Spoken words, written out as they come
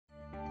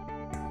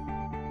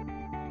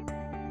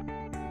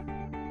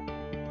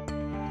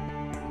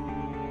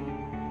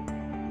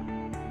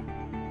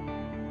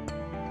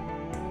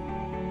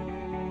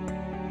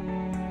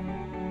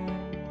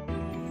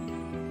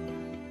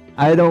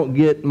I don't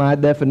get my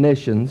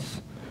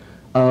definitions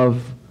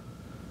of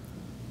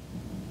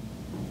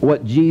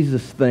what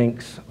Jesus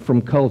thinks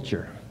from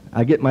culture.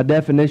 I get my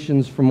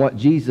definitions from what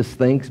Jesus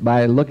thinks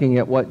by looking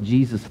at what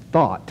Jesus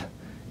thought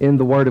in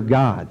the Word of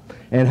God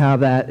and how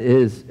that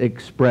is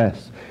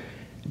expressed.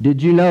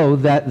 Did you know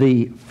that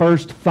the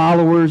first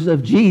followers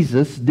of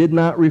Jesus did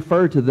not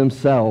refer to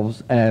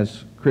themselves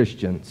as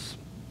Christians?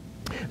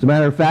 As a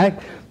matter of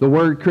fact, the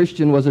word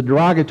Christian was a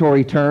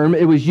derogatory term.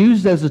 It was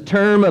used as a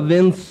term of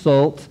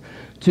insult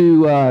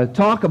to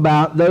talk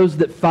about those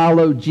that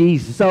follow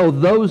Jesus. So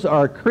those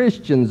are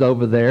Christians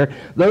over there.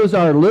 Those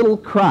are little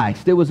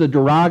Christ. It was a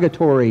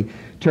derogatory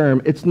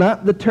term. It's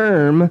not the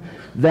term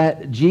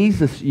that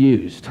Jesus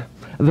used.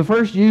 The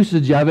first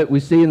usage of it we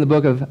see in the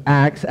book of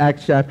Acts,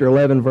 Acts chapter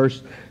 11,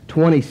 verse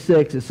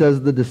 26. It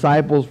says the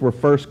disciples were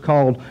first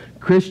called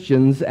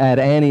Christians at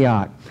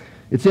Antioch.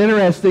 It's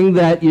interesting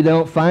that you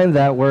don't find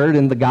that word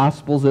in the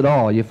Gospels at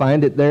all. You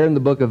find it there in the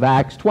book of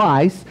Acts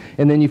twice,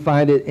 and then you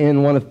find it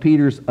in one of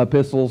Peter's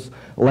epistles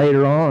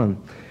later on.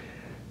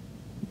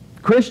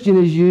 Christian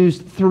is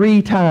used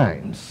 3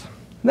 times.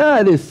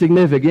 Now, it is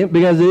significant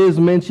because it is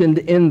mentioned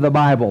in the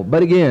Bible.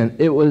 But again,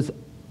 it was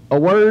a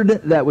word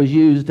that was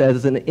used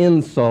as an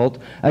insult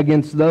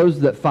against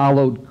those that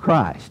followed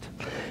Christ.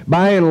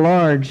 By and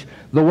large,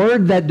 the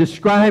word that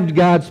described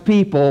God's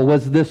people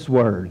was this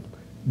word,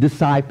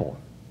 disciple.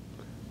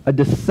 A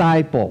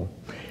disciple.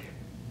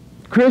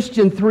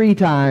 Christian 3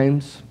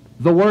 times,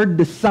 the word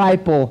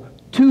disciple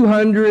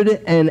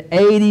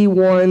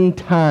 281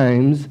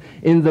 times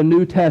in the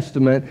New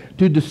Testament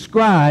to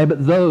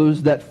describe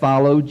those that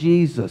follow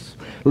Jesus.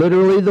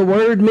 Literally, the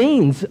word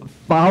means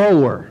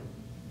follower.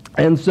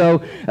 And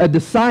so a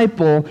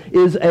disciple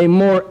is a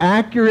more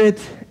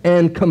accurate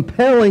and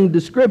compelling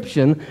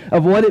description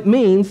of what it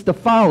means to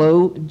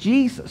follow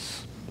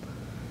Jesus.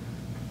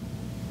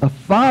 A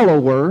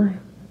follower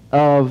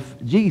of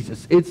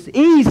Jesus. It's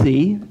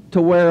easy to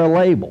wear a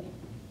label.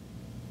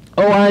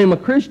 Oh, I am a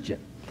Christian.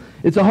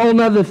 It's a whole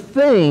other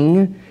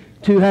thing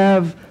to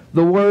have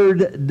the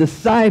word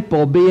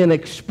disciple be an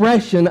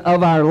expression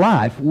of our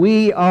life.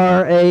 We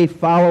are a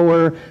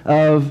follower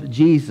of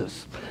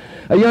Jesus.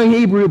 A young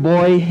Hebrew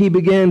boy, he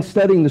began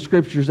studying the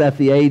Scriptures at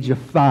the age of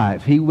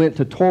 5. He went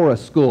to Torah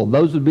school.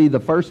 Those would be the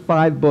first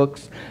 5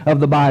 books of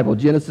the Bible: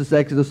 Genesis,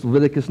 Exodus,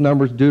 Leviticus,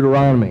 Numbers,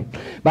 Deuteronomy.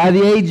 By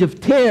the age of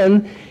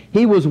 10,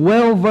 he was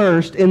well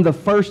versed in the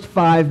first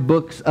 5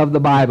 books of the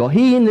Bible.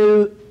 He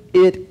knew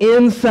it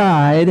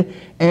inside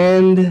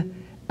and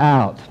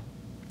out.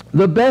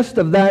 The best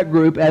of that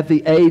group at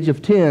the age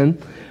of 10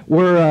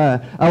 were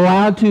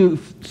allowed to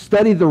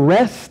study the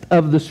rest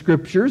of the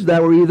Scriptures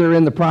that were either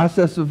in the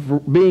process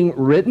of being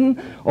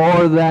written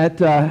or that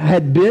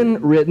had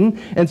been written.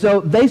 And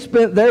so they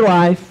spent their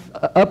life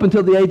up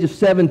until the age of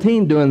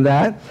 17 doing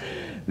that.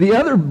 The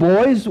other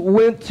boys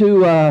went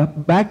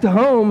back to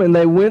home, and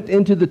they went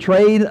into the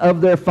trade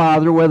of their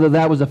father, whether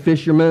that was a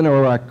fisherman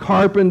or a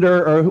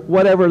carpenter or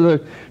whatever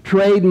the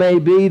trade may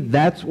be.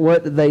 That's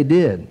what they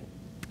did.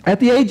 At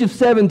the age of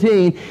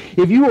 17,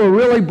 if you were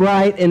really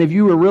bright and if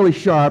you were really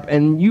sharp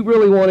and you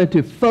really wanted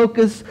to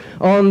focus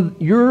on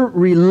your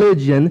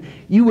religion,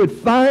 you would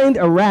find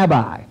a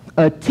rabbi,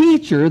 a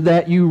teacher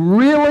that you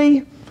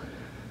really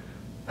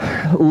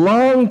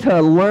longed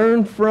to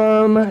learn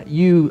from.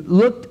 You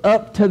looked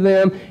up to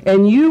them,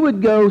 and you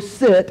would go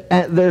sit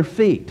at their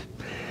feet.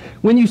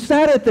 When you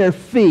sat at their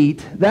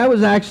feet, that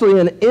was actually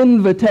an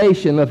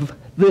invitation of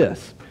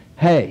this: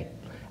 hey,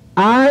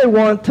 I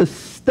want to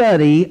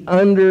study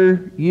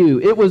under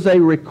you. It was a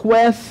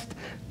request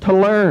to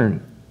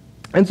learn.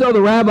 And so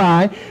the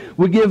rabbi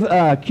would give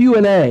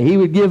Q&A. He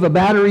would give a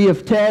battery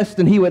of tests,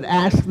 and he would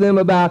ask them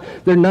about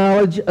their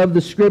knowledge of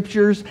the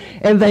Scriptures.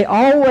 And they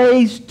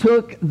always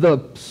took the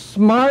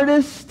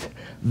smartest,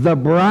 the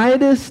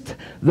brightest,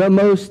 the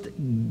most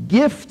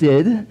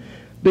gifted,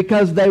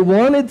 because they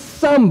wanted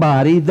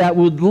somebody that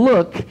would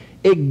look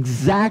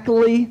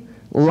exactly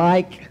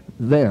like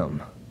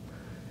them.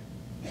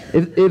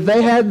 If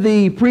they had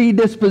the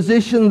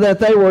predisposition that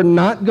they were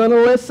not going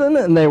to listen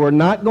and they were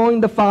not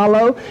going to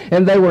follow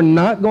and they were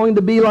not going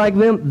to be like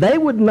them, they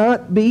would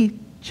not be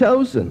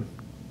chosen.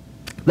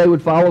 They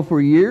would follow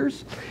for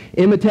years,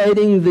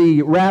 imitating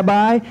the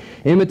rabbi,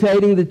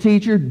 imitating the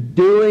teacher,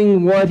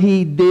 doing what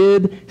he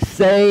did,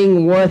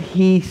 saying what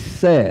he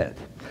said.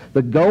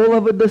 The goal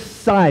of a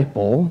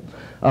disciple,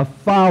 a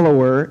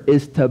follower,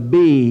 is to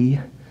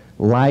be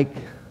like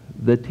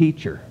the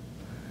teacher.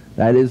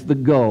 That is the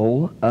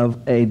goal of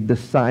a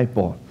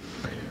disciple.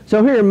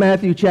 So here in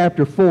Matthew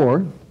chapter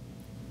 4,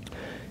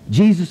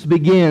 Jesus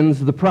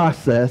begins the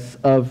process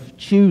of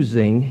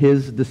choosing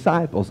his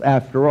disciples.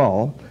 After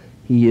all,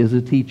 he is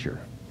a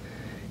teacher.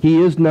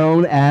 He is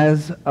known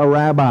as a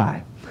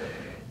rabbi.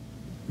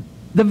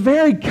 The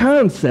very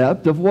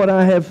concept of what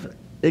I have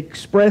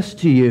expressed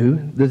to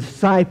you, the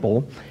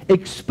disciple,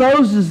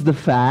 exposes the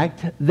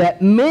fact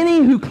that many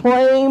who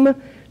claim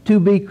to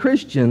be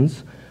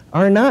Christians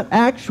are not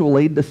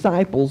actually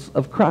disciples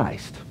of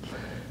Christ.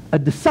 A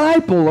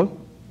disciple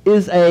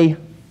is a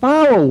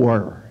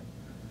follower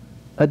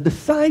A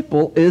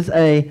disciple is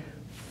a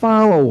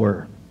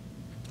follower.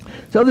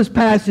 So this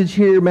passage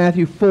here,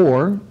 Matthew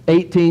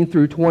 4:18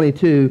 through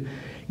 22,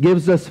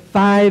 gives us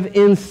 5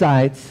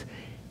 insights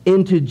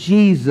into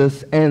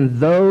Jesus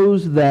and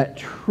those that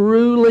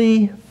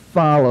truly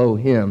follow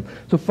him.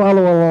 So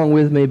follow along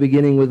with me,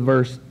 beginning with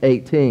verse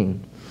 18.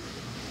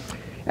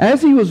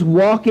 As he was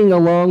walking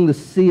along the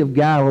Sea of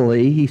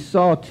Galilee, he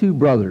saw 2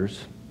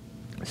 brothers,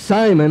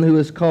 Simon, who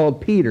is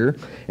called Peter,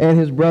 and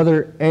his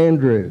brother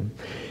Andrew.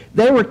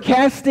 They were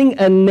casting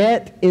a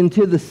net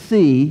into the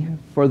sea,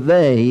 for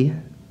they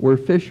were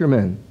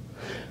fishermen.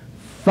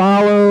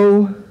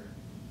 "Follow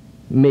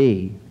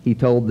me," he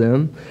told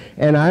them,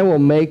 "and I will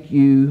make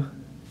you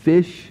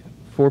fish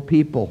for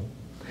people."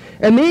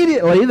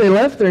 Immediately they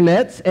left their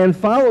nets and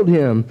followed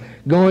him.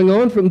 Going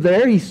on from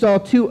there, he saw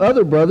 2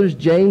 other brothers,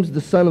 James the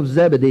son of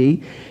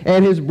Zebedee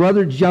and his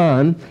brother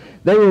John.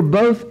 They were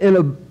both in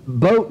a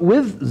boat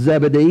with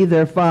Zebedee,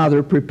 their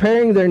father,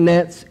 preparing their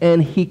nets,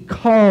 and he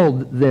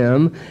called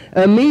them.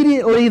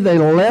 Immediately they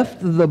left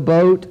the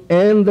boat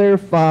and their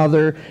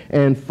father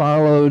and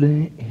followed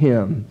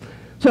him.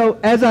 So,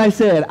 as I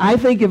said, I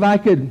think if I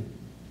could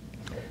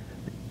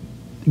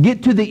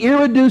get to the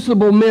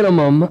irreducible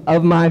minimum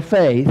of my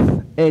faith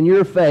and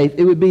your faith,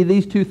 it would be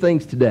these 2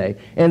 things today.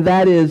 And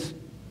that is,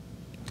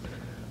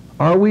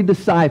 are we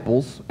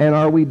disciples and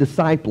are we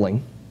discipling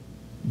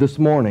this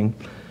morning?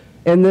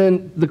 And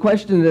then the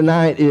question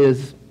tonight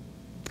is,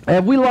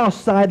 have we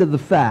lost sight of the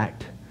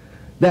fact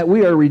that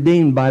we are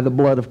redeemed by the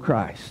blood of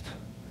Christ?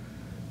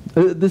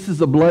 This is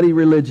a bloody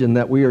religion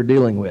that we are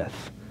dealing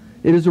with.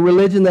 It is a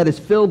religion that is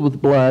filled with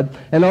blood,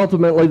 and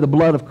ultimately the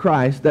blood of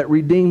Christ that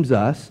redeems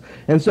us.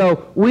 And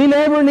so we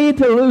never need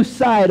to lose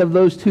sight of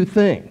those 2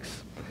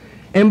 things.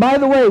 And by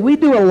the way, we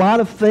do a lot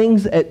of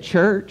things at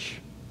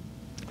church.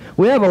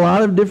 We have a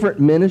lot of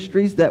different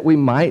ministries that we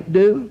might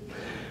do.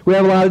 We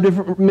have a lot of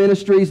different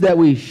ministries that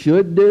we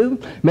should do.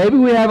 Maybe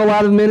we have a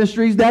lot of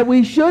ministries that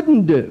we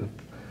shouldn't do.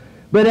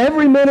 But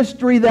every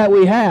ministry that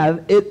we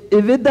have,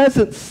 if it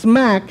doesn't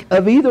smack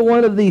of either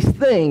one of these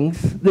things,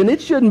 then it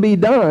shouldn't be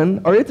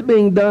done, or it's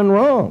being done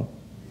wrong.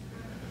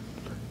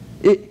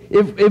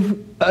 If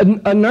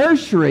a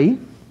nursery,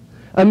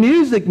 a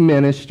music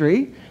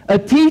ministry, a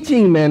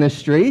teaching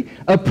ministry,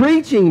 a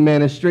preaching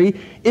ministry,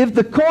 if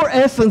the core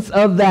essence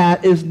of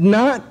that is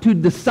not to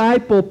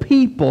disciple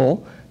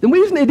people, then we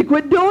just need to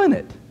quit doing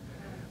it.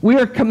 We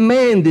are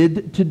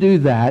commanded to do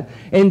that.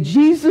 And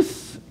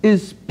Jesus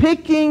is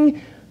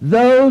picking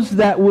those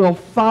that will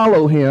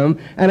follow him.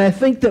 And I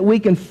think that we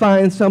can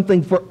find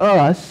something for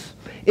us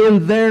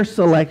in their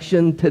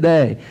selection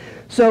today.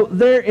 So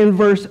there in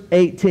verse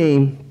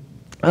 18,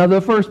 the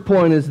first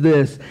point is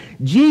this.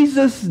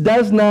 Jesus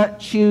does not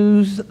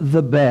choose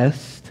the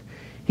best.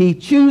 He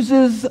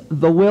chooses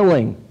the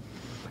willing.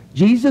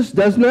 Jesus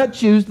does not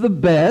choose the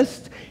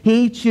best.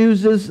 He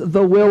chooses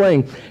the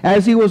willing.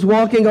 As he was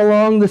walking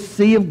along the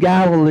Sea of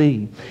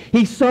Galilee,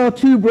 he saw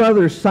 2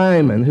 brothers,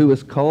 Simon, who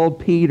is called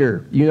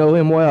Peter, you know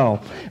him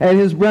well, and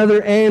his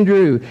brother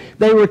Andrew.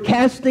 They were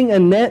casting a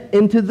net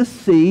into the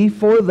sea,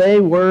 for they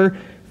were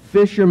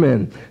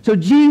fishermen. So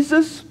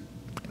Jesus,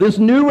 this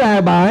new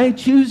rabbi,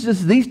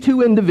 chooses these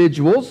 2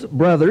 individuals,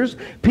 brothers,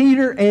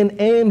 Peter and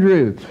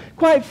Andrew.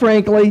 Quite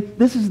frankly,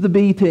 this is the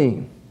B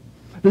team.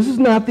 This is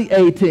not the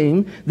A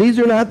team. These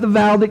are not the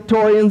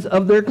valedictorians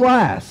of their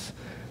class.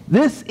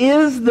 This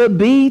is the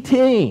B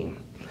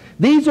team.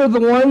 These are the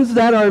ones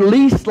that are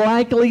least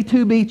likely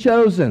to be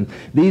chosen.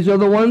 These are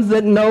the ones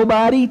that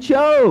nobody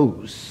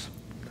chose.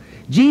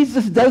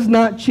 Jesus does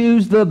not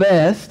choose the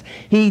best.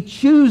 He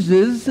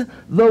chooses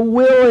the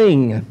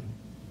willing.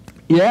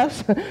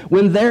 Yes,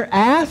 when they're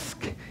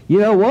asked, you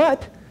know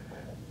what?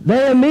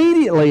 They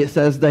immediately, it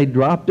says, they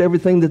dropped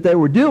everything that they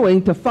were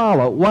doing to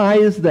follow. Why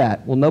is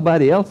that? Well,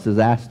 nobody else has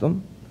asked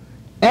them.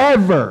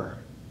 Ever.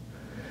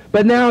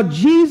 But now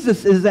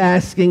Jesus is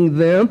asking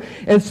them,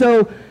 and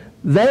so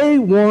they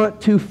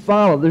want to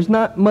follow. There's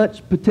not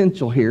much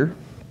potential here.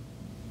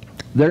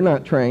 They're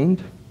not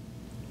trained.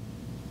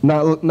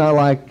 Not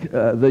like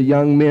the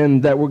young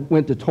men that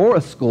went to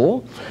Torah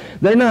school.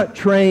 They're not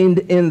trained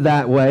in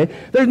that way.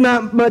 There's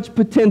not much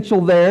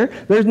potential there.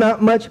 There's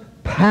not much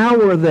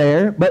power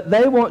there, but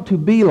they want to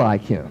be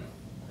like him.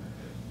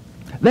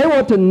 They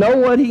want to know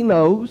what he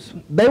knows.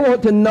 They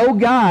want to know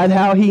God,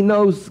 how he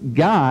knows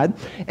God,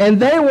 and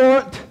they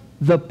want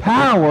the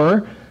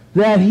power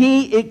that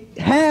he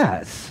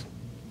has.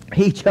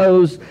 He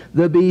chose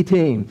the B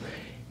team.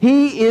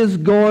 He is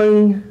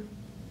going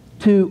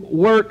to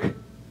work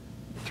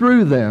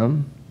through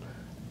them,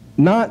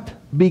 not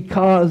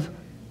because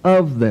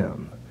of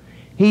them.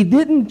 He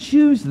didn't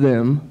choose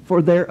them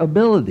for their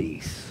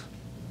abilities.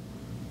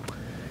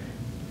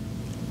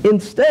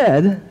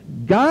 Instead,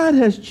 God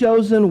has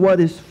chosen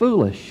what is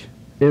foolish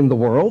in the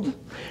world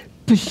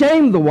to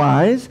shame the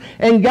wise,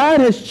 and God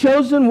has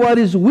chosen what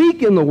is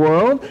weak in the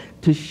world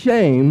to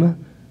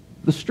shame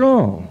the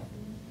strong.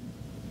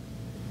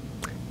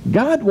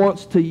 God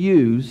wants to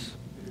use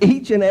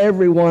each and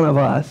every one of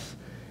us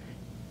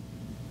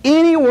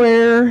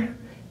anywhere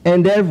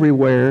and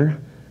everywhere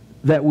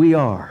that we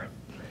are.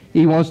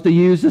 He wants to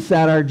use us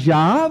at our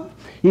job.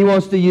 He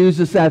wants to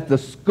use us at the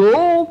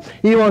school.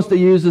 He wants to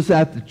use us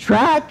at the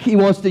track. He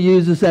wants to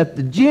use us at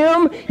the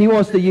gym. He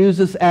wants to use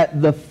us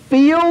at the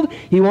field.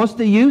 He wants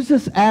to use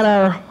us at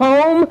our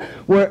home.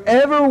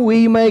 Wherever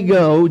we may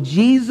go,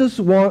 Jesus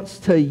wants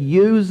to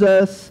use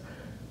us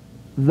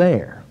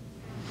there.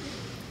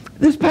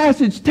 This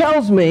passage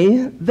tells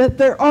me that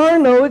there are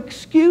no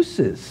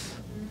excuses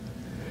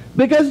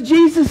because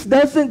Jesus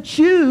doesn't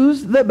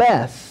choose the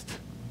best.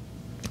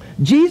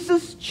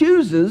 Jesus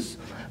chooses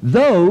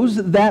those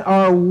that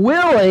are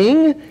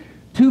willing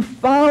to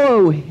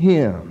follow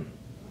him.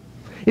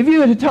 If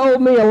you had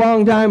told me a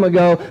long time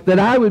ago that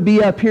I would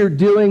be up here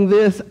doing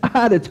this,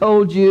 I'd have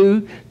told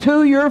you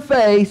to your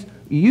face,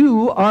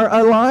 you are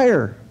a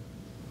liar.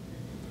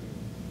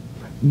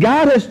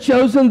 God has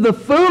chosen the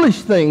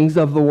foolish things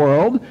of the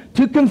world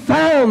to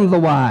confound the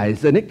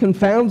wise, and it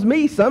confounds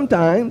me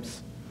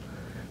sometimes.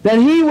 That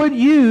he would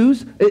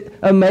use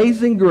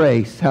amazing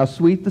grace, how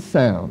sweet the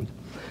sound,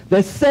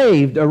 that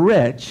saved a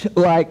wretch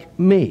like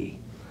me.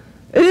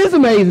 It is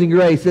amazing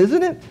grace,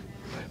 isn't it?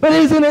 But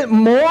isn't it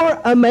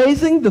more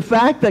amazing the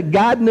fact that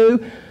God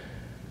knew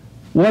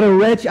what a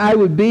wretch I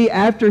would be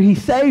after he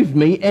saved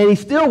me, and he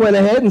still went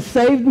ahead and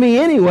saved me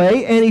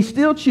anyway, and he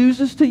still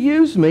chooses to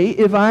use me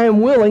if I am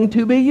willing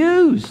to be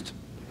used.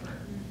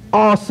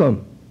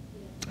 Awesome.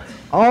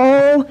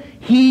 All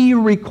he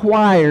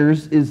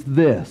requires is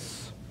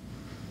this.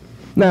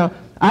 Now,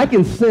 I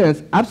can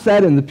sense, I've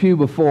sat in the pew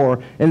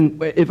before,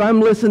 and if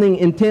I'm listening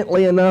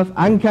intently enough,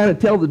 I can kind of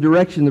tell the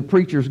direction the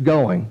preacher's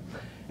going.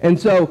 And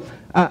so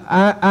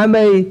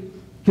I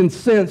can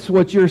sense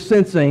what you're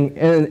sensing,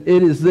 and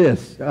it is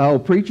this. Oh,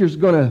 preacher's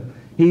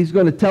he's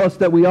going to tell us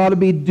that we ought to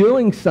be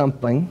doing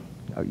something.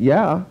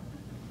 Yeah,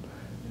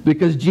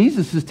 because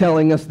Jesus is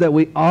telling us that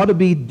we ought to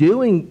be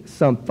doing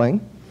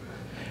something.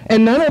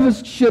 And none of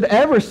us should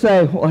ever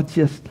say, well,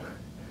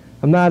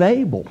 I'm not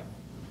able.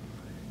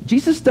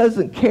 Jesus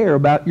doesn't care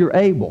about your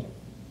able.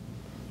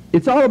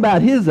 It's all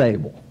about his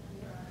able.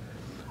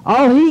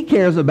 All he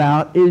cares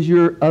about is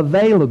your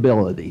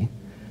availability,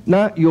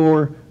 not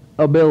your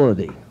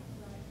ability.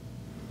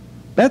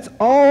 That's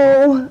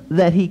all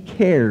that he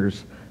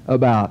cares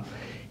about.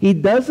 He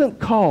doesn't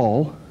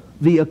call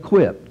the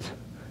equipped.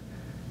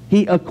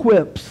 He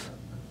equips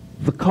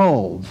the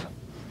called.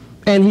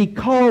 And he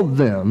called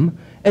them.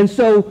 And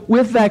so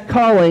with that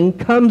calling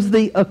comes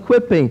the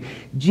equipping.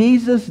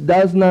 Jesus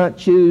does not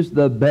choose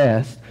the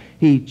best.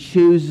 He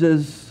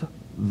chooses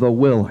the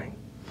willing.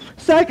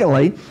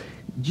 Secondly,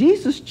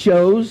 Jesus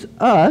chose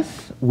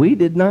us. We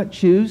did not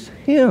choose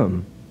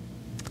him.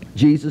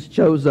 Jesus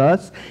chose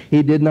us.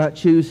 He did not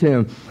choose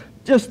him.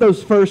 Just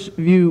those first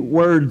few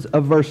words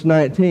of verse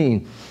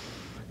 19.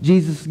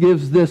 Jesus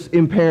gives this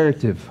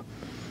imperative.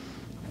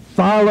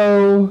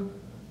 Follow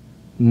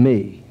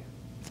me.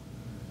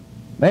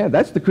 Man,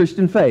 that's the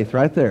Christian faith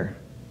right there.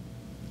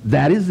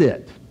 That is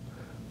it.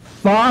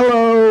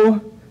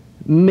 Follow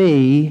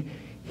me,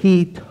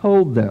 he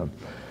told them.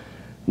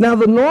 Now,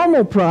 the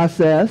normal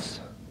process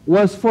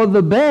was for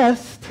the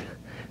best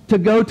to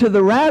go to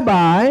the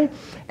rabbi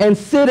and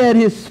sit at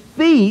his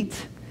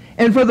feet,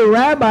 and for the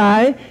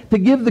rabbi to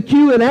give the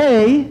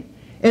Q&A,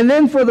 and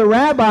then for the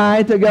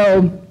rabbi to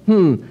go,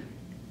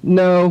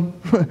 no,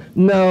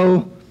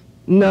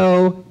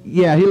 no,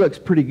 yeah, he looks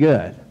pretty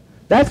good.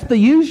 That's the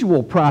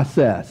usual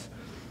process.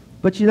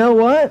 But you know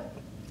what?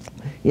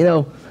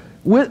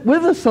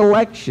 With a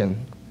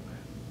selection,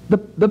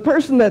 the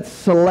person that's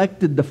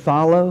selected to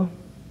follow,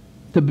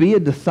 to be a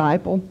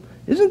disciple,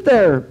 isn't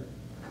there...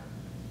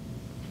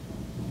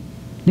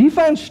 Do you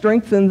find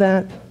strength in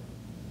that?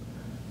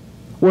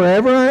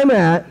 Wherever I'm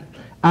at,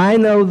 I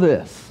know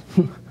this.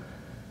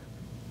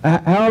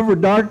 However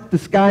dark the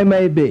sky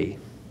may be,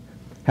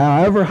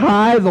 however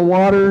high the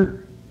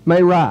water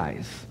may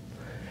rise,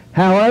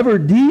 however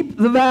deep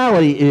the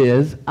valley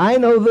is, I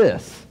know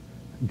this.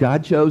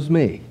 God chose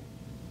me.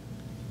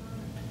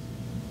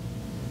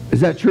 Is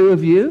that true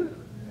of you?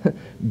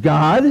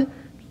 God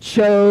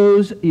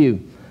chose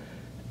you.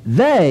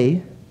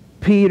 They,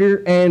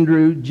 Peter,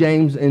 Andrew,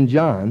 James, and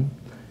John,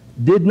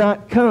 did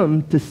not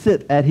come to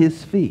sit at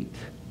his feet.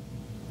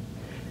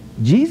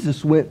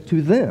 Jesus went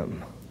to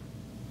them.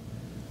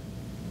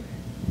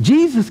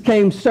 Jesus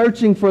came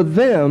searching for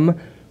them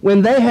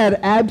when they had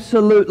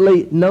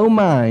absolutely no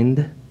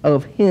mind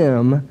of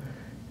him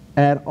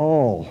at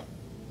all.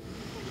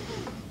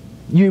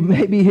 You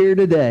may be here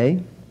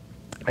today,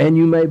 and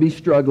you may be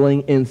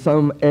struggling in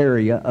some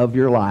area of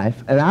your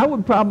life, and I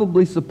would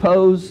probably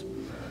suppose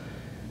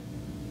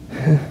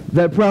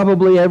that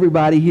probably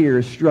everybody here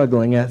is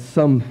struggling at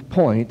some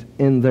point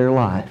in their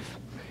life.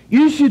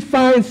 You should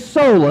find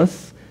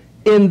solace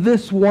in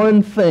this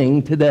one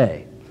thing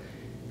today.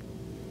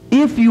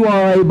 If you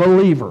are a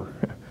believer,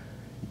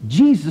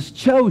 Jesus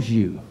chose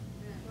you.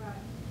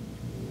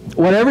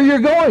 Whatever you're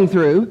going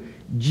through,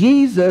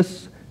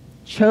 Jesus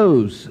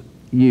chose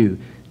you.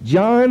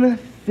 John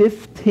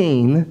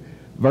 15,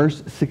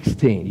 verse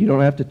 16. You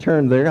don't have to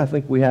turn there. I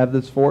think we have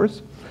this for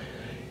us.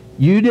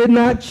 You did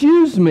not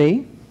choose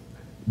me,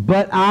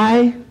 But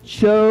I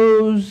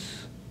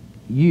chose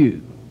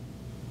you.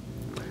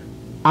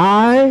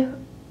 I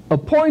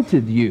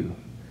appointed you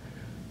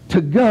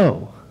to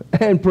go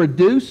and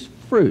produce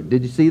fruit.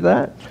 Did you see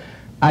that?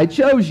 I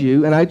chose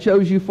you, and I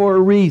chose you for a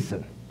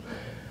reason.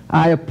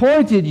 I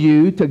appointed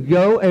you to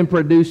go and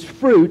produce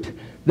fruit,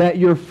 that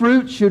your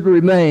fruit should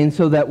remain,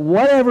 so that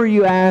whatever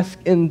you ask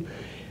in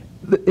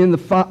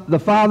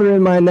the Father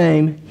in my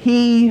name,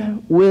 He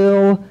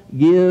will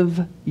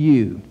give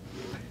you.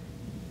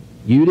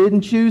 You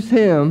didn't choose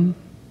Him.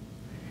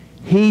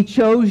 He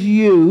chose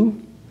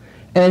you,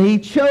 and He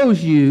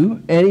chose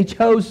you, and He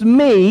chose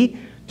me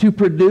to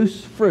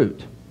produce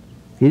fruit.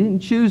 He didn't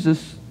choose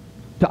us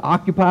to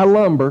occupy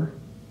lumber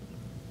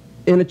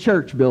in a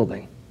church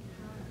building.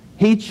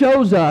 He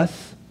chose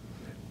us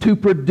to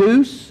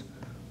produce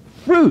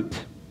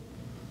fruit.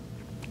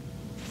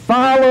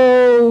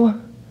 Follow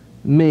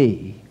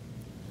me.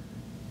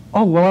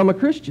 Oh, well, I'm a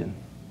Christian.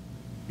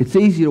 It's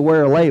easy to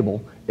wear a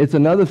label. It's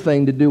another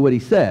thing to do what He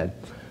said.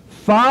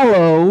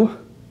 Follow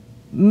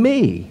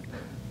me.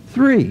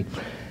 3,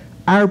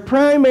 our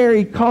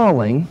primary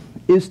calling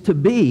is to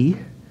be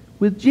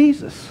with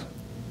Jesus.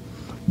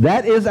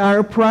 That is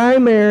our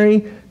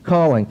primary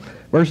calling.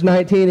 Verse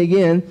 19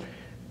 again,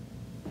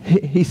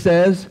 he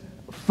says,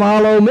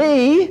 follow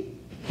me.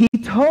 He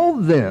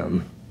told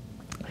them.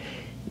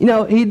 You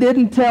know, He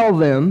didn't tell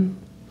them,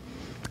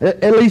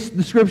 at least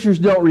the Scriptures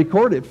don't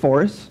record it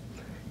for us.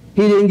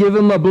 He didn't give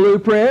them a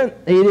blueprint.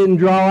 He didn't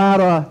draw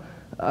out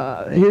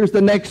here's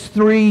the next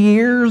 3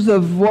 years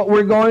of what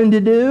we're going to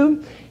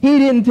do. He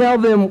didn't tell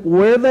them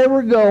where they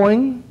were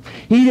going.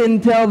 He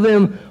didn't tell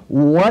them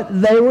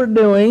what they were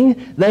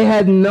doing. They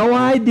had no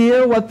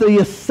idea what the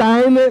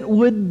assignment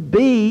would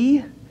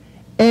be.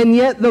 And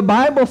yet the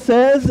Bible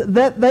says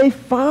that they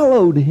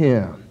followed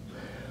Him.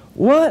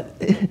 What?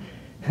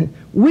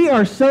 We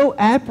are so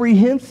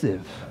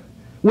apprehensive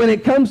when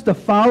it comes to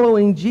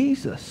following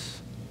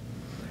Jesus.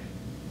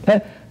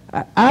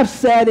 I've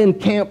sat in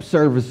camp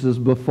services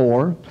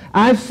before.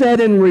 I've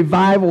sat in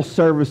revival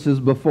services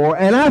before,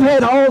 and I've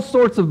had all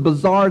sorts of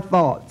bizarre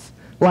thoughts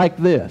like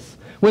this.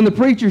 When the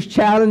preacher's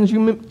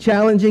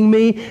challenging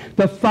me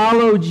to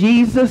follow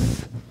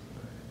Jesus,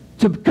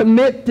 to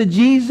commit to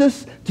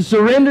Jesus, to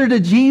surrender to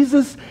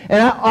Jesus,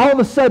 and all of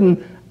a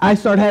sudden I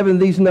start having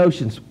these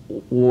notions.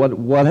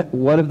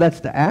 What if that's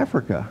to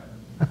Africa?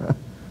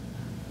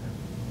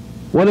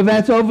 What if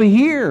that's over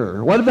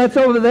here? What if that's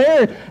over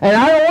there? And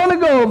I don't want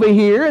to go over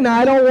here, and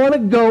I don't want to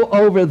go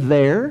over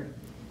there.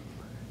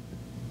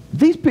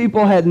 These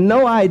people had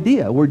no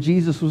idea where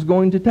Jesus was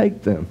going to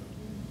take them.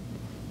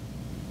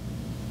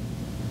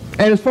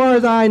 And as far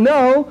as I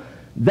know,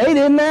 they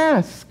didn't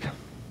ask.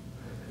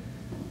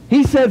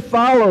 He said,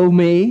 follow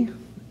me,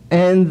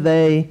 and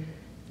they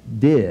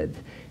did.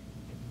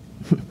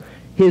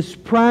 His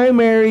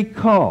primary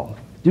call,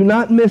 do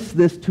not miss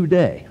this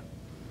today,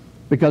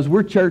 because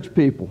we're church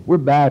people, we're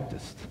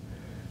Baptists.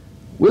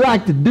 We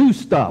like to do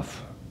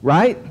stuff,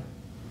 right?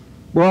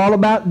 We're all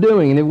about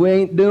doing, and if we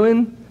ain't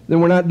doing,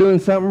 then we're not doing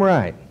something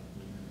right.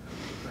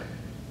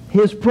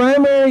 His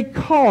primary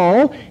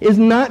call is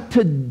not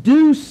to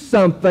do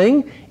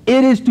something,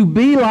 it is to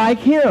be like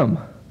Him.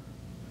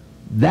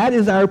 That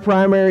is our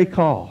primary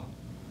call.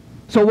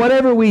 So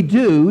whatever we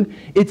do,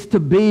 it's to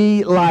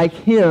be like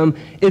Him.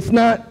 It's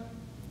not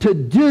to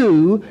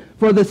do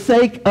for the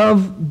sake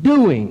of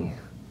doing.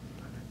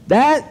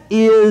 That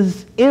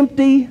is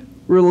empty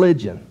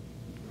religion.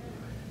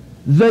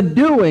 The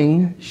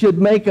doing should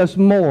make us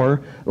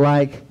more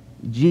like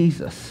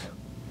Jesus.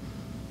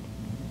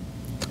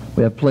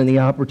 We have plenty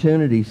of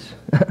opportunities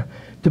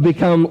to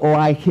become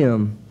like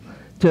Him,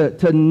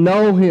 to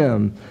know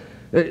Him.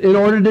 In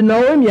order to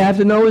know Him, you have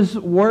to know His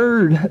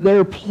Word. There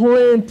are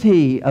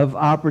plenty of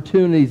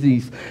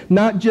opportunities,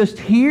 not just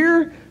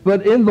here,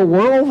 but in the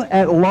world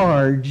at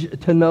large,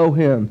 to know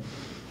Him.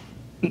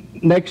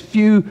 Next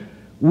few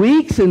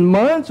weeks and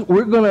months,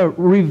 we're going to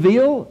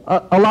reveal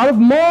a lot of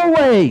more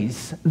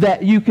ways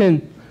that you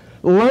can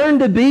learn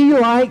to be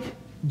like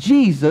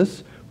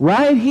Jesus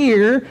right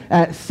here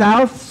at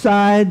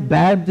Southside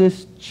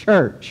Baptist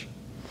Church.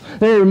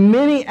 There are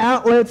many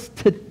outlets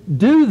to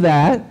do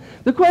that.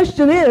 The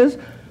question is,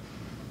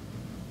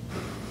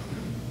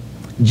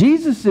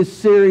 Jesus is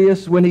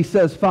serious when He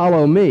says,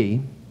 follow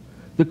me.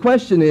 The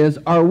question is,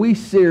 are we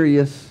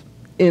serious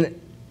in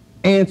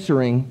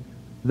answering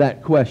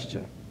that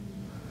question?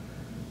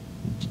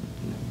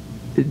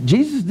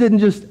 Jesus didn't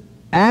just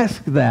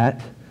ask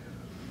that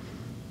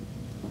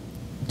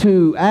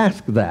to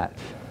ask that.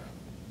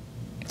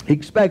 He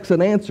expects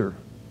an answer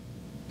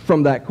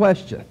from that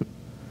question.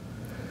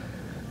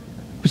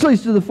 Which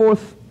leads to the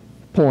fourth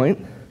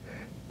point.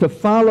 To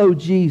follow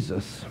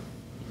Jesus,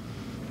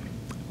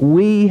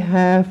 we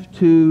have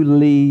to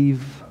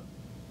leave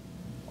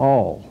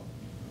all.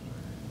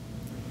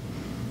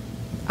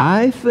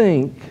 I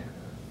think,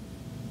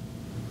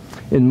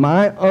 in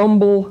my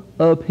humble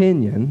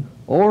opinion,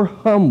 or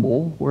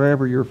humble,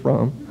 wherever you're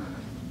from,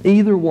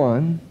 either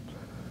one,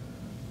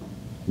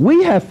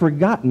 we have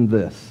forgotten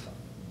this.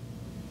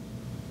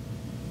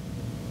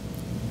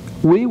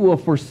 We will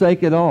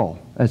forsake it all,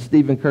 as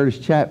Stephen Curtis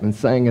Chapman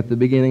sang at the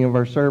beginning of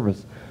our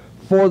service,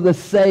 for the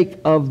sake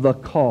of the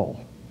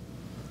call.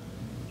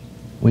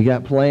 We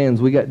got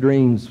plans, we got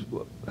dreams.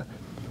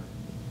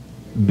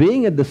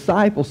 Being a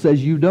disciple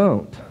says you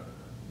don't.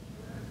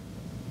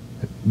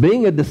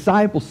 Being a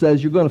disciple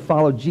says you're going to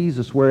follow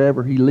Jesus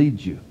wherever he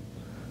leads you.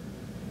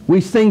 We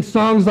sing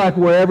songs like,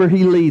 wherever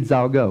he leads,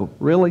 I'll go.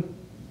 Really?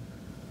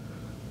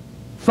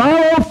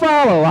 Follow,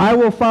 follow. I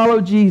will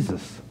follow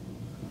Jesus.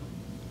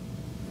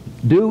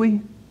 Do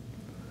we?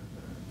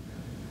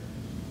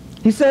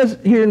 He says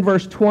here in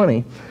verse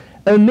 20,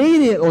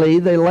 immediately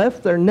they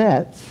left their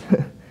nets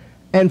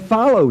and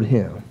followed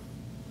him.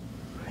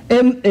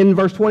 And in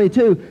verse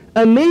 22,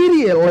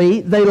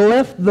 immediately they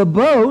left the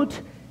boat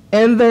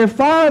and their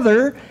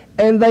father,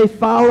 and they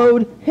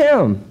followed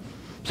him.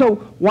 So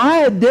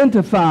why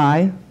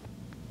identify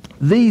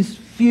these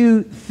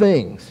few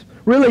things?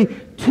 Really,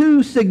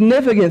 two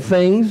significant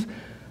things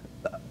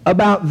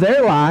about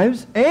their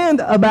lives and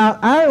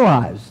about our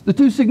lives. The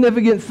two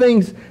significant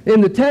things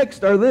in the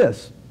text are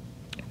this.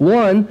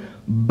 One,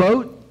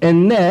 boat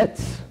and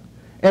nets,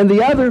 and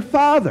the other,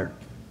 father.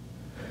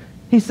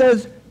 He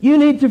says, you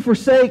need to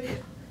forsake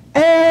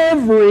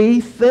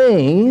everything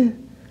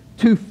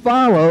to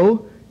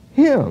follow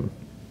him.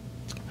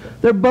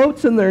 Their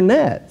boats and their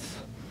nets.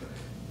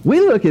 We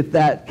look at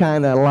that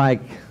kind of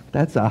like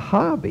that's a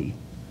hobby.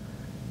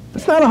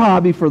 That's not a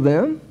hobby for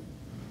them.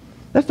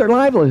 That's their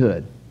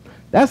livelihood.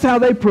 That's how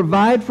they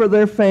provide for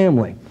their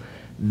family.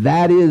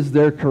 That is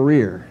their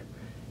career.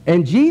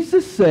 And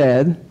Jesus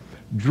said,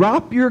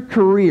 drop your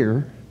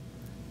career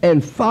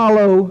and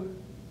follow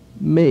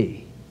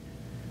me.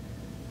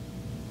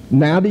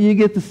 Now do you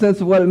get the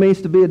sense of what it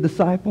means to be a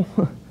disciple?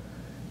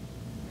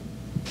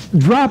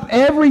 Drop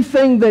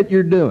everything that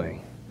you're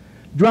doing.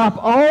 Drop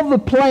all the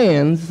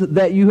plans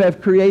that you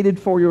have created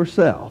for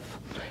yourself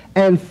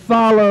and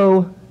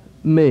follow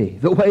me,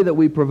 the way that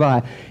we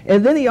provide.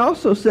 And then he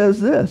also says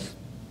this,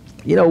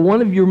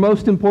 one of your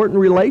most important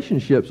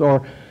relationships,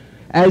 or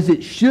as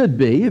it should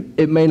be,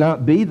 it may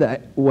not be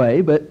that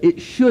way, but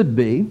it should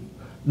be,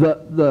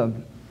 the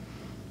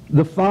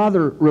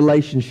father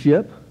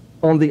relationship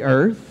on the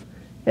earth.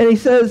 And he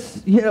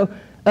says,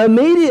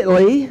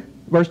 immediately,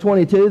 verse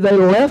 22, they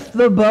left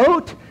the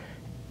boat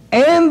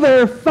and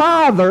their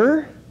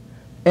father,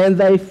 and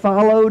they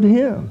followed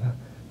him.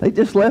 They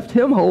just left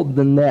him holding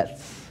the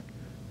nets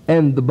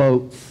and the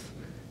boats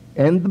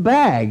and the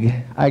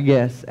bag, I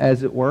guess,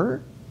 as it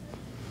were.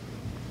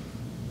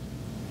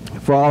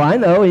 For all I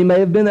know, he may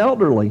have been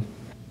elderly.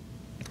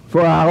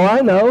 For all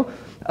I know,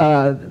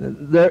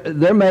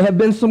 there may have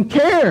been some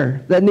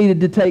care that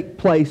needed to take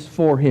place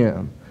for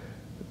him.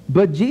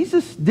 But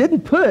Jesus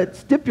didn't put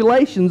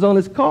stipulations on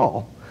his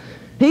call.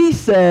 He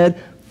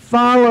said,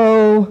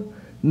 follow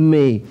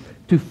me.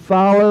 To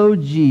follow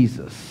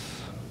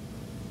Jesus,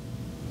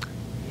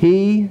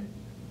 he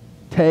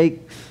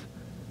takes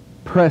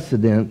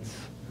precedence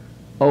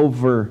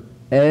over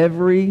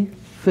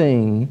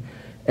everything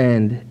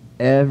and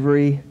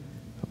everyone.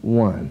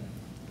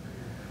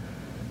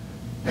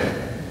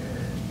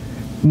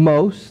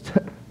 Most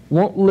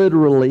won't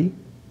literally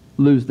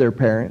lose their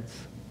parents.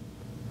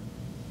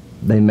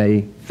 They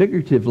may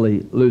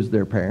figuratively lose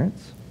their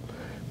parents.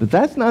 But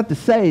that's not to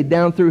say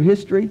down through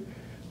history,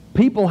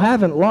 people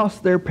haven't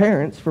lost their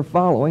parents for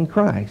following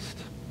Christ.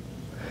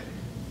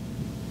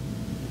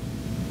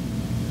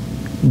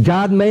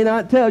 God may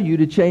not tell you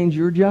to change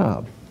your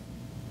job.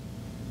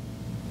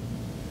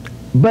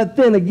 But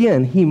then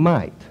again, he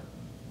might.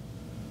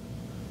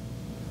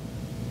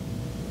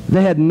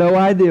 They had no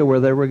idea where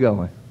they were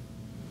going.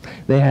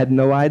 They had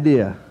no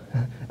idea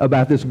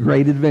about this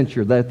great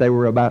adventure that they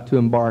were about to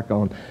embark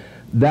on.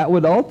 That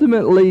would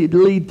ultimately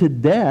lead to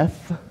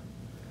death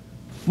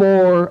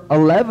for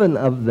 11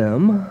 of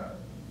them,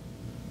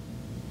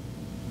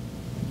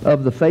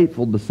 of the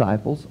faithful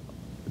disciples.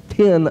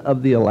 10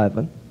 of the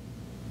 11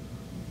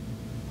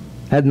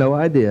 had no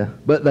idea,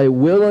 but they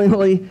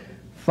willingly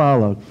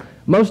followed.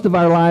 Most of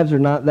our lives are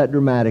not that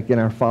dramatic in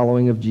our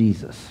following of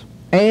Jesus.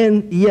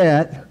 And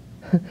yet,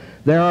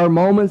 there are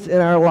moments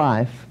in our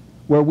life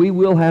where we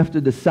will have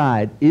to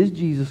decide, is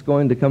Jesus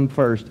going to come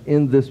first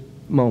in this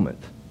moment?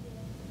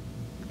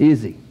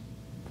 Is he?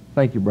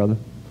 Thank you, brother.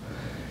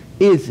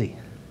 Is he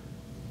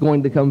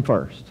going to come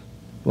first?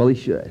 Well, he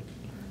should.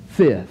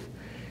 Fifth,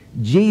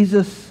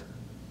 Jesus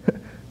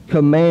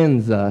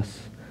commands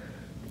us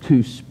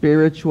to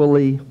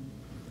spiritually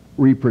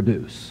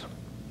reproduce.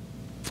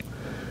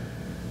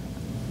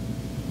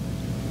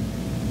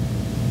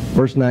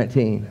 Verse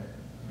 19.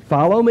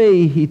 Follow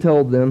me, he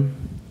told them,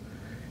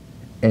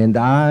 and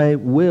I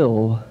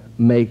will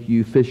make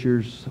you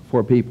fishers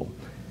for people.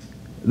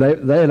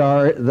 They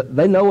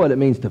know what it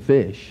means to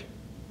fish.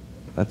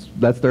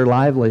 That's their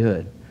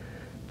livelihood.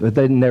 But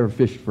they'd never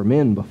fished for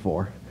men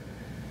before.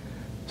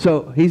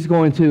 So he's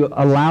going to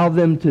allow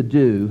them to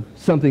do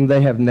something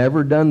they have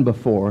never done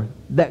before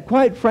that,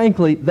 quite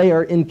frankly, they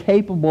are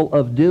incapable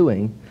of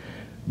doing.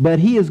 But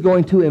he is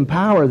going to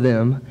empower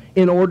them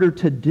in order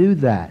to do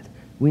that.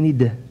 We need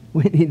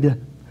to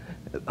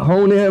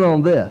hone in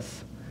on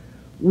this.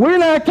 We're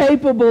not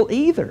capable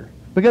either,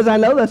 because I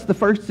know that's the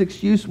first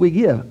excuse we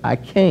give. I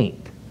can't.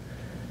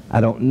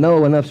 I don't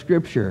know enough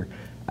Scripture.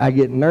 I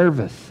get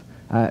nervous.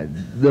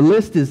 The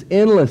list is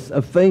endless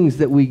of things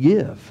that we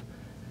give.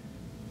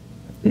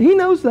 He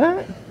knows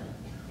that.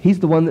 He's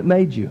the one that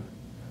made you.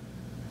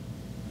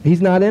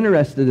 He's not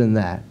interested in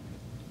that.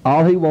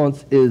 All he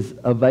wants is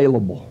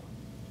available,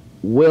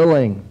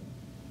 willing.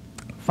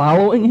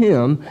 Following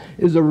him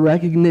is a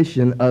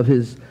recognition of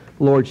his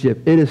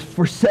lordship. It is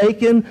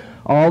forsaken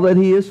all that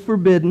he has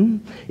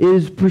forbidden. It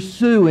is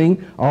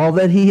pursuing all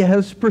that he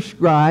has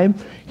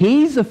prescribed.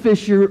 He's a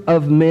fisher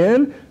of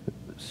men.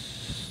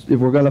 If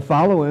we're going to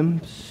follow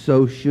him,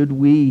 so should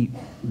we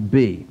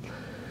be.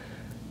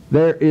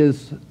 There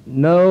is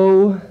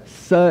no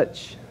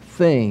such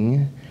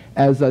thing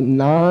as a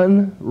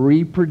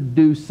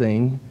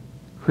non-reproducing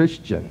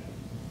Christian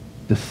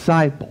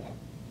disciple.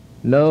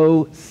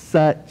 No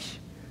such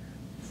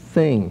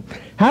thing.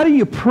 How do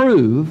you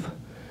prove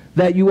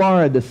that you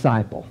are a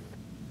disciple?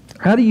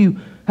 How do you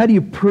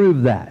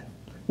prove that?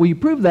 Well, you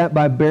prove that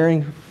by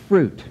bearing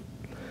fruit.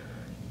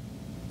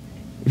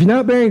 If you're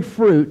not bearing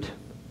fruit,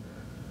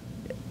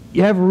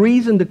 you have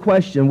reason to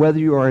question whether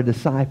you are a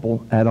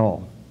disciple at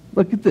all.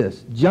 Look at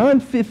this. John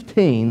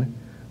 15,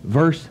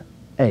 verse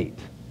 8.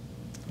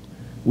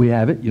 We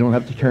have it. You don't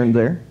have to turn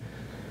there.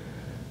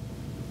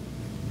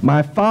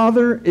 My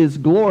Father is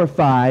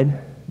glorified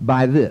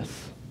by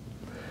this,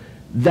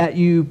 that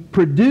you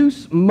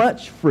produce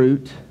much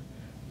fruit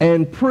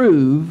and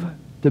prove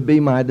to be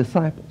my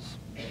disciples.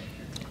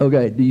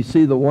 Okay, do you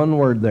see the one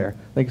word there?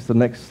 I think it's the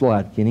next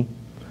slide, Kenny.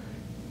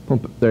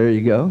 Pump it. There you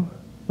go.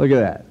 Look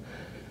at that.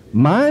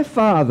 My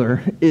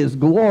Father is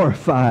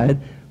glorified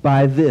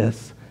by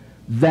this,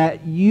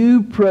 that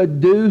you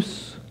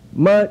produce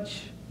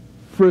much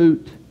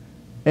fruit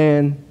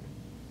and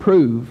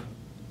prove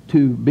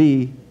to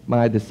be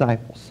my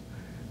disciples.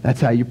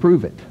 That's how you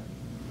prove it,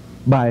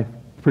 by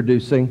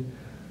producing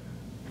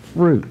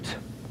fruit.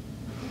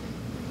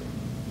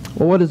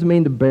 Well, what does it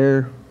mean to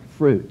bear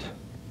fruit?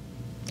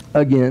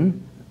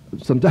 Again,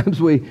 sometimes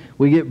we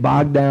get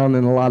bogged down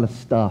in a lot of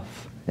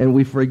stuff and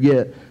we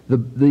forget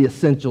the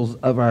essentials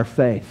of our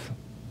faith.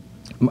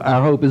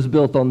 Our hope is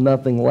built on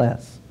nothing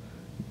less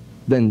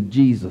than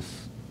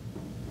Jesus,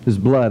 his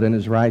blood and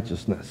his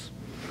righteousness.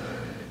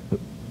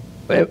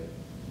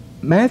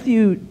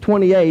 Matthew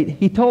 28,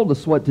 he told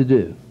us what to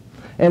do.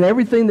 And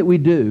everything that we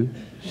do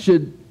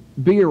should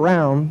be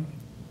around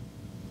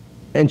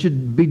and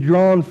should be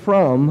drawn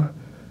from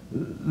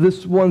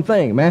this one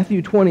thing.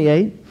 Matthew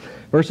 28,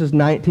 verses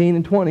 19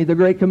 and 20, the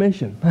Great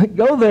Commission.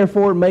 Go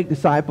therefore and make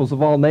disciples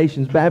of all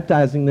nations,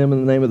 baptizing them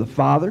in the name of the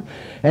Father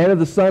and of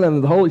the Son and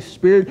of the Holy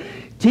Spirit,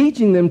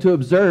 teaching them to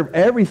observe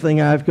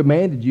everything I have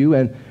commanded you,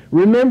 and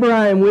remember,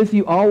 I am with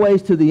you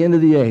always to the end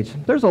of the age.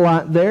 There's a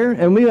lot there,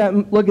 and we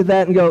might look at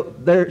that and go,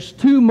 there's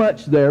too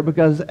much there,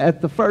 because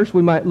at the first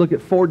we might look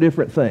at 4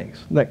 different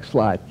things. Next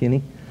slide,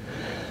 Kenny.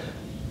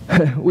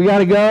 We got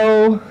to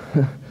go.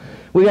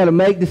 We got to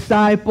make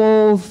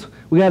disciples.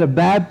 We got to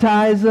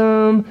baptize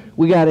them.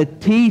 We got to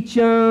teach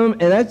them,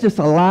 and that's just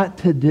a lot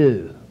to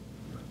do.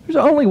 There's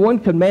only one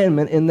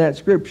commandment in that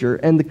scripture,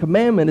 and the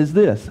commandment is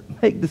this: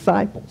 make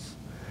disciples.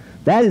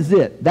 That is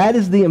it. That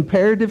is the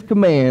imperative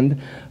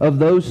command of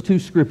those 2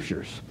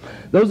 scriptures.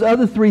 Those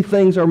other 3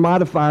 things are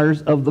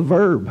modifiers of the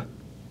verb.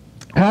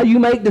 How you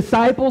make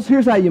disciples?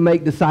 Here's how you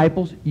make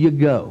disciples. You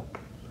go.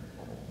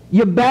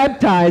 You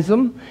baptize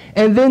them,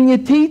 and then you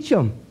teach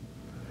them.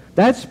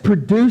 That's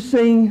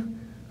producing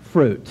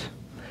fruit.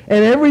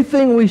 And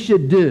everything we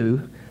should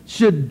do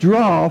should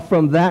draw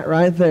from that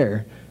right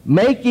there.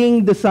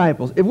 Making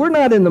disciples. If we're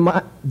not in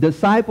the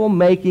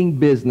disciple-making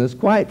business,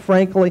 quite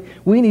frankly,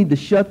 we need to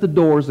shut the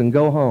doors and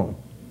go home.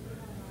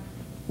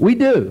 We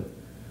do.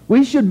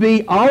 We should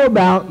be all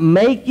about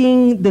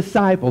making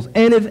disciples.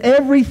 And if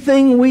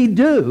everything we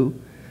do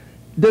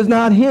does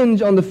not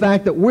hinge on the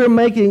fact that we're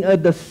making a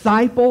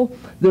disciple,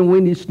 then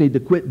we just need to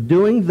quit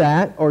doing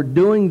that or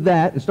doing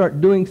that and start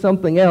doing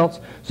something else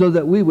so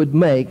that we would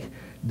make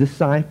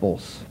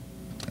disciples.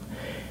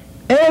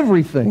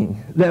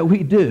 Everything that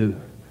we do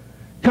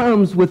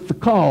comes with the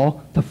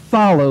call to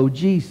follow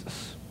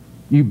Jesus.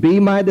 You be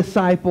my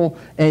disciple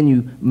and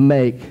you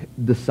make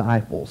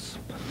disciples.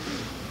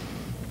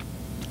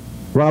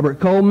 Robert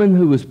Coleman,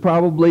 who was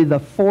probably the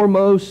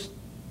foremost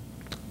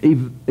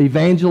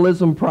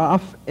evangelism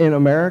prof in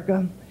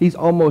America, he's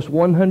almost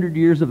 100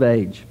 years of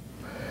age.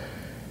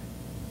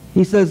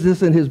 He says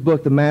this in his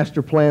book, The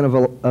Master Plan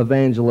of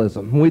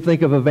Evangelism. When we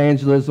think of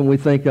evangelism, we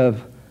think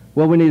of,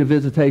 well, we need a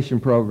visitation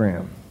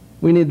program.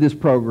 We need this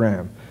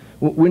program.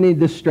 We need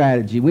this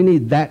strategy. We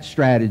need that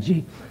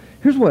strategy.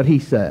 Here's what he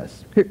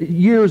says.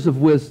 Years of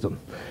wisdom.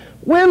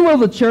 When will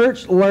the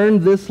church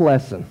learn this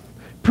lesson?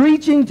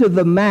 Preaching to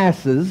the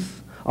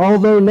masses,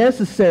 although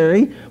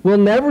necessary, will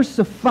never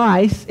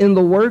suffice in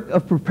the work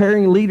of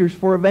preparing leaders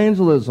for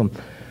evangelism,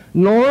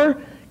 nor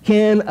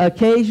can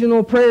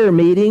occasional prayer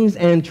meetings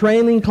and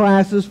training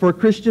classes for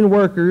Christian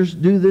workers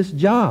do this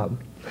job.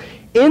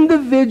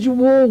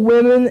 Individual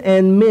women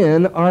and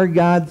men are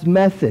God's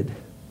method.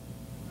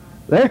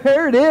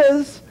 There it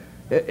is.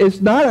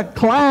 It's not a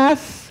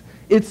class.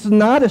 It's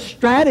not a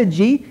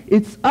strategy.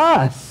 It's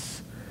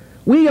us.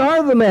 We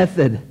are the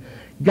method.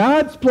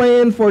 God's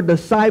plan for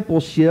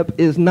discipleship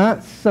is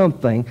not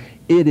something.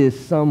 It is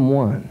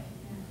someone.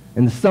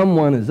 And the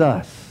someone is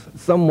us.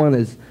 Someone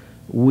is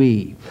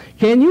we.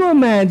 Can you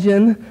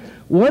imagine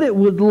what it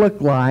would look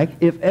like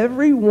if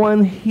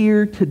everyone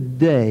here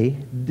today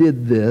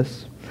did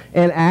this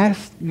and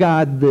asked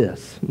God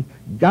this?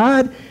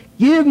 God,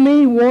 give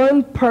me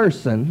one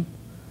person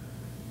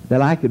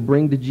that I could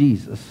bring to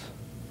Jesus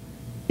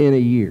in a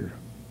year.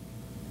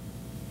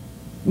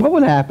 What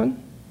would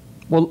happen?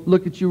 Well,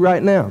 look at you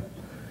right now.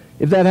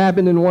 If that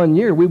happened in 1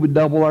 year, we would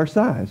double our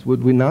size,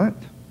 would we not?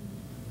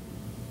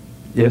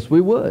 Yes,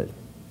 we would.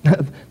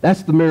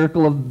 That's the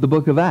miracle of the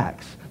book of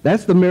Acts.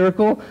 That's the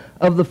miracle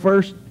of the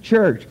first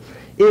church.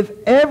 If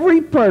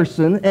every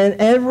person and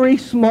every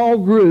small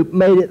group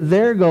made it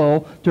their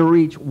goal to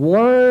reach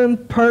one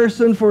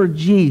person for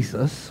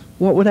Jesus,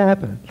 what would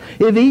happen?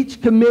 If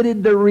each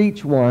committed to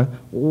reach one,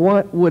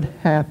 what would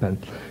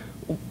happen?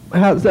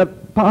 How is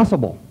that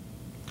possible?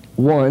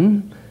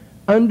 One,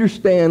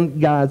 understand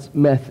God's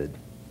method.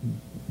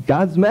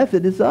 God's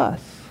method is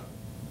us.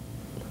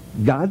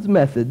 God's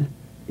method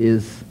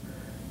is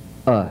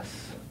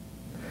us.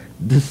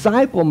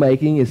 Disciple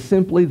making is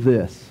simply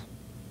this: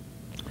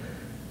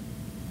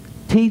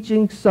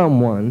 teaching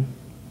someone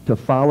to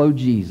follow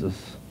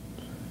Jesus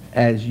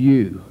as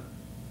you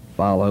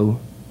follow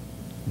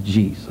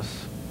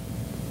Jesus.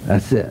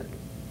 That's it.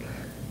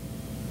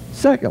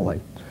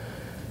 Secondly,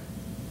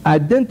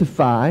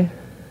 identify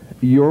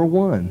your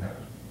one.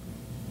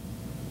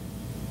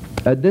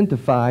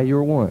 Identify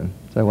your one.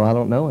 Say, well, I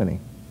don't know any.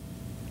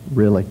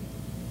 Really?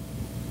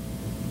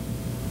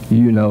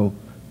 You know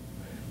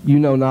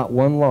not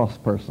one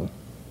lost person.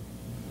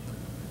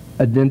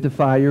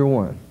 Identify your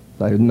one.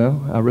 Say,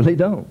 no, I really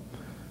don't.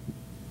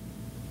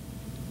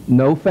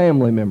 No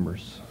family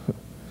members.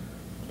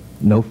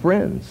 No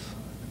friends.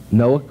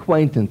 No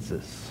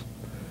acquaintances.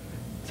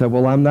 Say,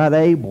 well, I'm not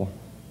able.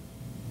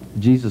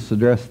 Jesus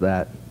addressed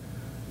that.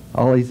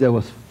 All he said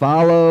was,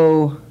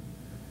 follow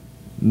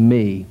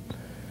me.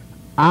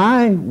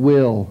 I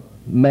will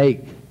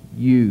make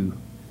you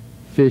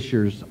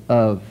fishers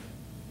of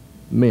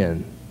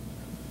men.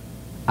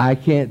 I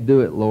can't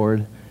do it,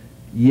 Lord.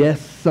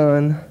 Yes,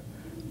 son,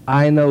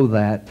 I know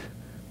that,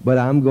 but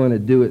I'm going to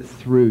do it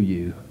through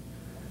you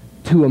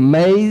to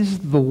amaze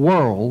the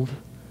world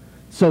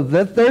so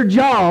that their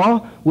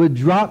jaw would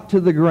drop to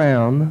the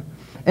ground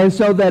and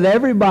so that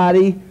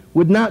everybody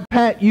would not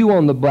pat you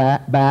on the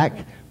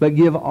back, but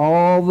give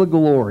all the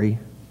glory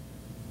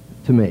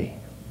to me.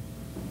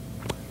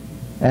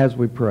 As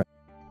we pray.